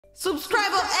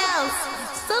Subscribe or else!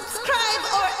 Subscribe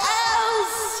or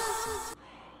else!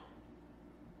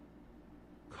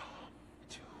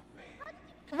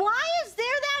 Why is there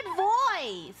that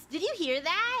voice? Did you hear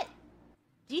that?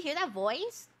 Do you hear that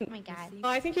voice? Oh my god. Oh,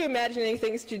 I think you're imagining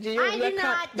things, Gigi. I do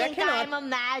not think I'm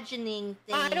imagining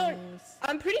things.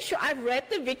 I'm pretty sure I've read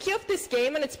the wiki of this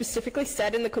game and it specifically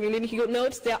said in the community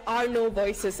notes there are no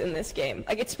voices in this game.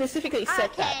 Like, it specifically said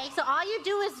that. Okay, so all you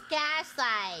do is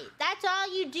gaslight. That's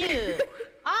all you do.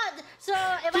 So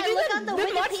if I look on the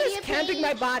Wikipedia can't pick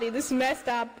my body. This is messed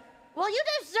up. Well, you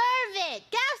deserve it.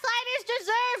 Gaslighters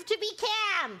deserve to be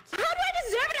camped. How do I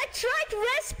deserve it? I tried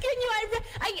rescuing you.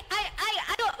 I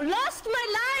lost my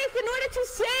life in order to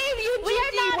save you, Gigi. We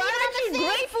are not Why even on aren't the you same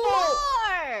grateful?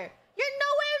 floor. You're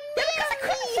nowhere near I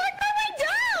couldn't find my way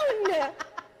down.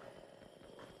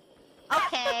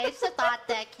 Okay, it's a thought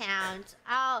that counts.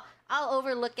 I'll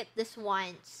overlook it this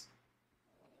once.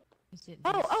 Okay.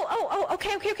 I'm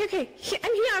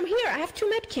here. I have 2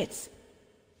 med kits.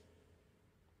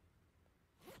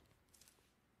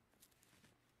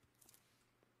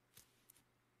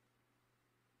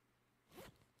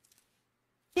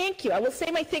 Thank you. I will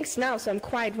say my thanks now, so I'm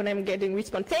quiet when I'm getting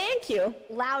respawn. Thank you.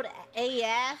 Loud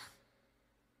AF.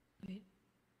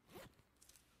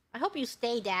 I hope you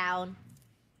stay down.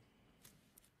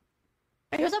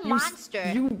 There's a monster.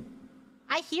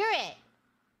 I hear it.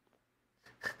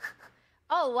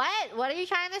 Oh, what? What are you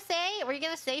trying to say? Were you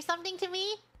gonna say something to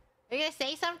me? Are you gonna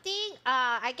say something?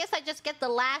 I guess I just get the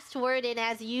last word in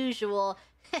as usual.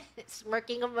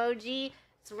 Smirking emoji.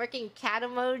 Smirking cat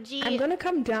emoji. I'm gonna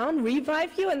come down,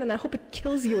 revive you, and then I hope it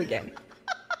kills you again.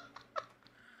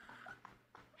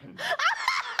 Worth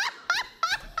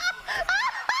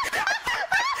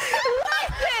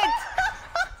it!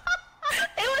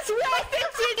 It was worth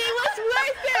it, Gigi! It was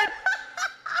worth it!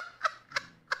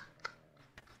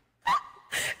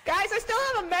 Guys, I still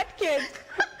have a med kit.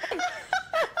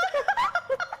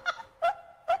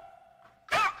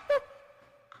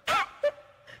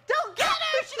 Don't get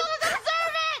her! She doesn't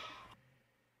deserve it!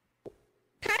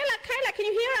 Kyla, can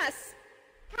you hear us?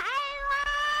 Kyla!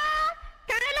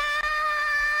 Kyla!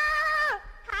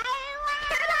 Kyla!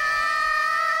 Kyla!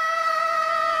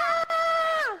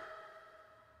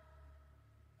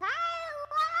 Kyla!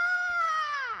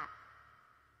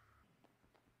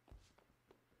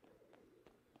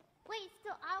 Wait, so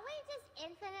are we just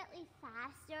infinitely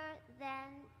faster than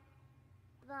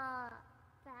the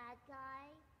bad guy?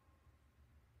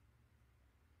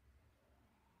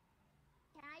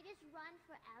 Can I just run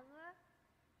forever?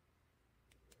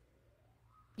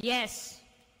 Yes.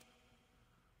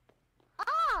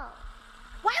 Oh!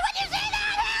 Why would you say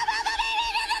that? Help! Help! Don't leave me!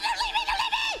 Don't leave me! Don't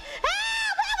leave me!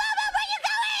 Help! Help! Help! Where are you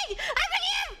going? I'm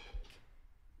here!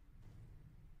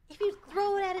 If you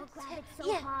throw it at its head, Grab it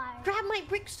so hard. grab my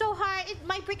brick so hard.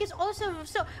 My brick is also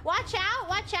so. Watch out!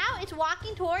 Watch out! It's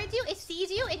walking towards you. It sees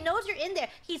you. It knows you're in there.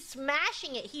 He's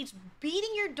smashing it. He's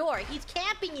beating your door. He's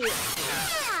camping you.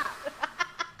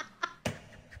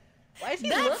 Why does he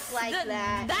look like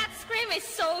that? That scream is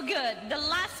so good. The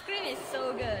last scream is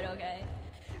so good, okay?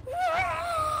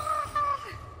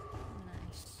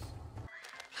 Nice.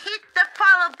 Hit the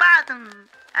follow button,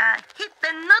 hit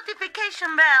the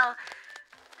notification bell,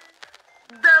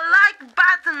 the like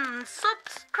button,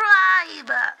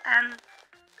 subscribe, and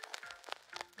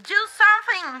do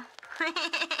something.